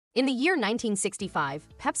In the year 1965,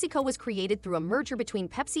 PepsiCo was created through a merger between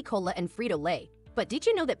Pepsi-Cola and Frito-Lay. But did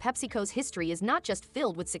you know that PepsiCo's history is not just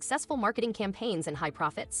filled with successful marketing campaigns and high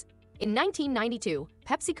profits? In 1992,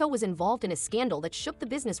 PepsiCo was involved in a scandal that shook the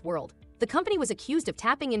business world. The company was accused of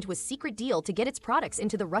tapping into a secret deal to get its products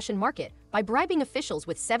into the Russian market by bribing officials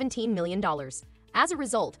with $17 million. As a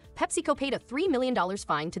result, PepsiCo paid a $3 million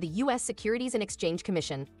fine to the U.S. Securities and Exchange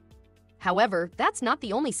Commission. However, that's not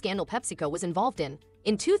the only scandal PepsiCo was involved in.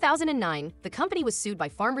 In 2009, the company was sued by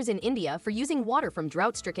farmers in India for using water from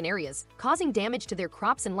drought-stricken areas, causing damage to their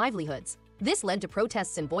crops and livelihoods. This led to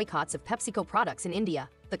protests and boycotts of PepsiCo products in India.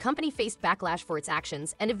 The company faced backlash for its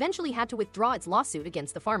actions and eventually had to withdraw its lawsuit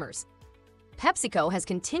against the farmers. PepsiCo has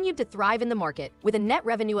continued to thrive in the market, with a net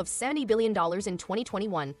revenue of $70 billion in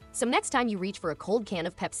 2021. So next time you reach for a cold can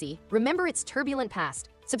of Pepsi, remember its turbulent past.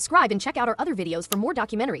 Subscribe and check out our other videos for more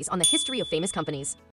documentaries on the history of famous companies.